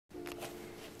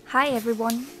Hi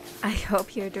everyone, I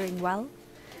hope you're doing well.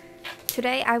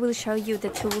 Today I will show you the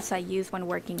tools I use when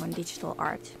working on digital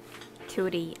art,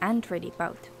 2D and 3D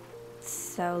both.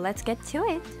 So let's get to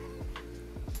it.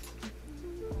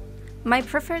 My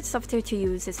preferred software to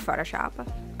use is Photoshop.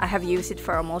 I have used it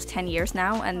for almost 10 years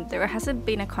now and there hasn't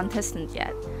been a contestant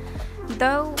yet.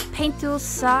 Though Paint Tool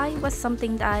Sai was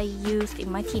something that I used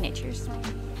in my teenage years.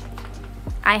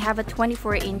 I have a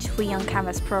 24-inch Hui on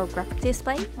Canvas Pro graphic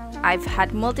display. I've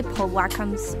had multiple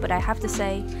Wacoms, but I have to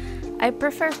say, I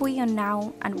prefer Hui on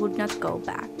now and would not go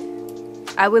back.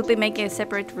 I will be making a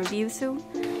separate review soon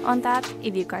on that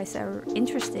if you guys are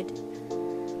interested.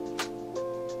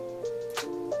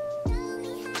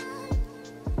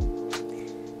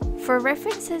 For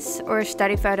references or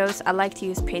study photos, I like to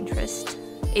use Pinterest.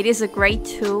 It is a great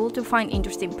tool to find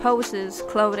interesting poses,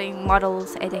 clothing,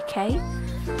 models, etc.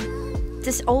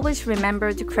 Just always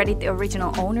remember to credit the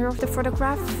original owner of the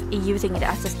photograph in using it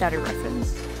as a study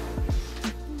reference.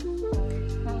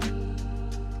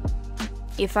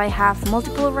 If I have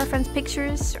multiple reference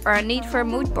pictures or a need for a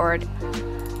mood board,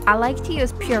 I like to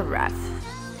use Pureref.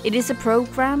 It is a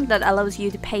program that allows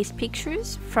you to paste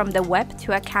pictures from the web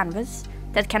to a canvas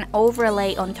that can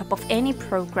overlay on top of any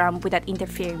program without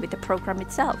interfering with the program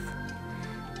itself.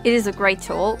 It is a great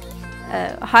tool,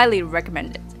 highly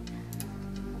recommended.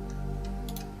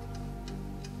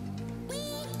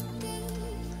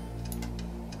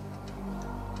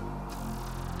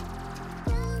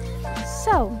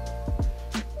 So,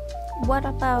 what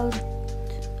about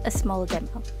a small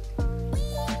demo?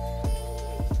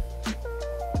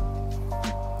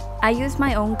 I use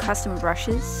my own custom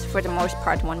brushes for the most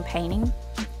part when painting.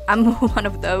 I'm one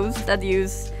of those that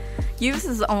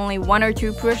uses only one or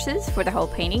two brushes for the whole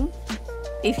painting.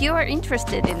 If you are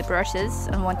interested in the brushes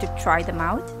and want to try them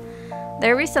out,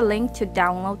 there is a link to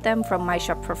download them from my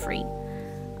shop for free.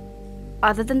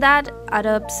 Other than that,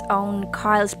 Adobe's own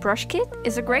Kyle's brush kit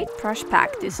is a great brush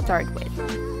pack to start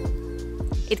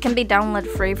with. It can be downloaded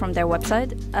free from their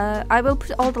website. I will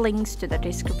put all the links to the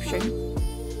description.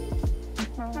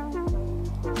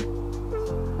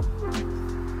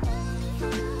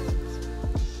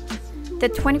 The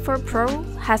 24 Pro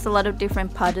has a lot of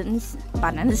different buttons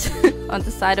on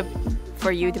the side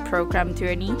for you to program to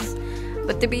your needs.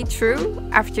 But to be true,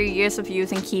 after years of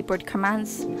using keyboard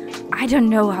commands, I don't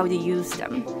know how to use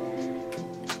them.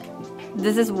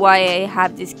 This is why I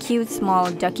have this cute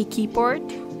small ducky keyboard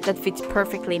that fits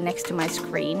perfectly next to my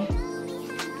screen.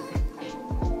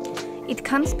 It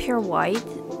comes pure white,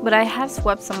 but I have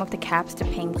swapped some of the caps to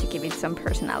pink to give it some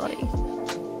personality.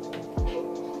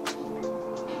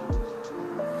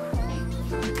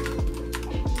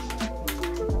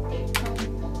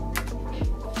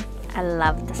 I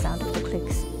love the sound of the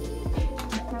clicks.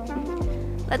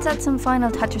 Let's add some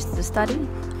final touches to the study.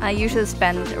 I usually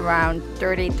spend around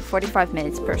 30 to 45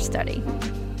 minutes per study.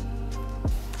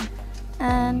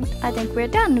 And I think we're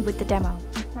done with the demo.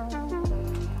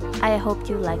 I hope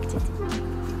you liked it.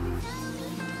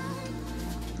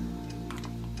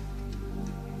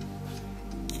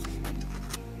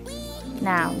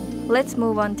 Now, let's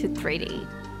move on to 3D.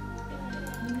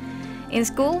 In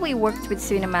school we worked with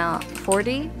Cinema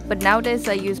 4D, but nowadays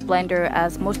I use Blender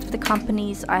as most of the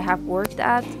companies I have worked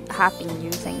at have been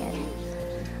using it.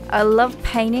 I love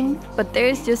painting, but there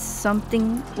is just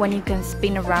something when you can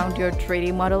spin around your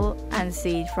 3D model and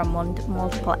see it from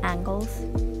multiple angles.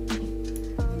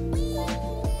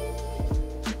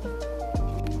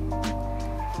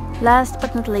 Last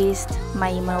but not least, my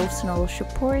emotional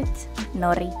support,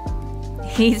 Nori.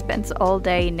 He spends all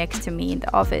day next to me in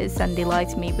the office and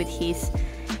delights me with his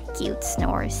cute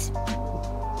snores.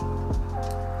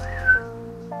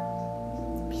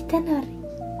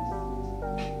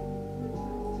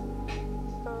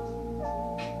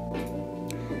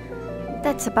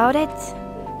 That's about it.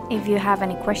 If you have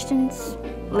any questions,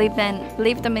 leave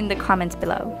them in the comments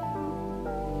below.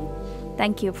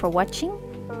 Thank you for watching.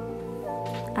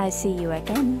 I see you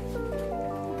again.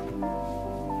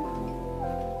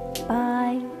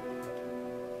 Bye.